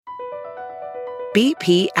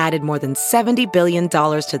BP added more than $70 billion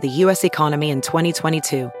to the U.S. economy in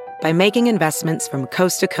 2022 by making investments from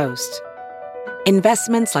coast to coast.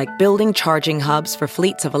 Investments like building charging hubs for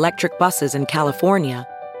fleets of electric buses in California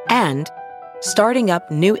and starting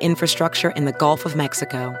up new infrastructure in the Gulf of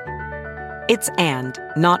Mexico. It's and,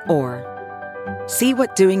 not or. See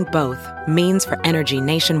what doing both means for energy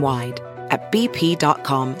nationwide at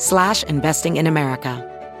bp.com/investing in America.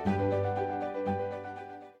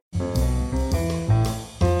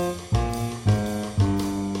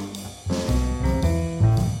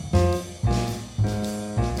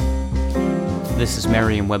 This is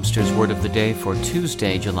Merriam-Webster's Word of the Day for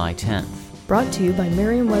Tuesday, July 10th. Brought to you by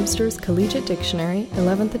Merriam-Webster's Collegiate Dictionary,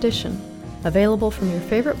 11th edition. Available from your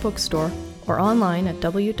favorite bookstore or online at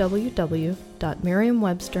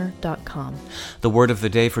www.merriam-webster.com. The word of the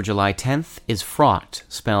day for July 10th is fraught,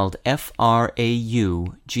 spelled F-R-A-U-G-H-T.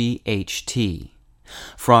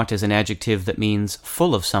 Fraught is an adjective that means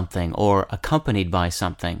full of something or accompanied by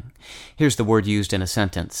something. Here's the word used in a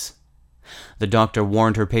sentence. The doctor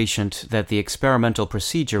warned her patient that the experimental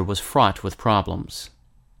procedure was fraught with problems.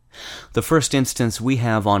 The first instance we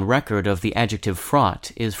have on record of the adjective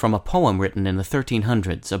fraught is from a poem written in the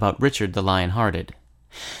 1300s about Richard the Lion-Hearted.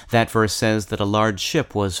 That verse says that a large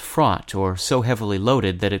ship was fraught, or so heavily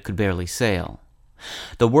loaded that it could barely sail.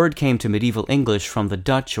 The word came to medieval English from the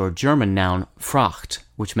Dutch or German noun vracht,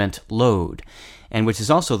 which meant load, and which is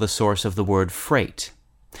also the source of the word freight.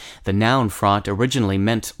 The noun fraught originally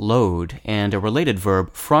meant load, and a related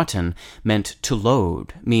verb, fraughten, meant to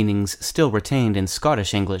load, meanings still retained in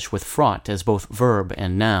Scottish English with fraught as both verb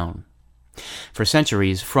and noun. For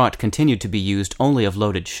centuries, fraught continued to be used only of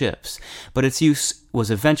loaded ships, but its use was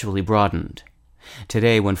eventually broadened.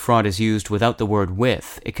 Today, when fraught is used without the word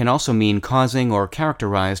with, it can also mean causing or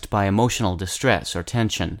characterized by emotional distress or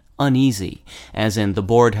tension, uneasy, as in the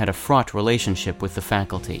board had a fraught relationship with the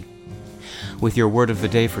faculty. With your word of the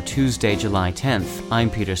day for Tuesday, July 10th, I'm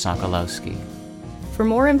Peter Sokolowski. For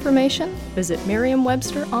more information, visit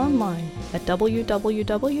Merriam-Webster online at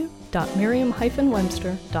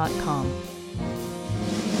www.merriam-webster.com.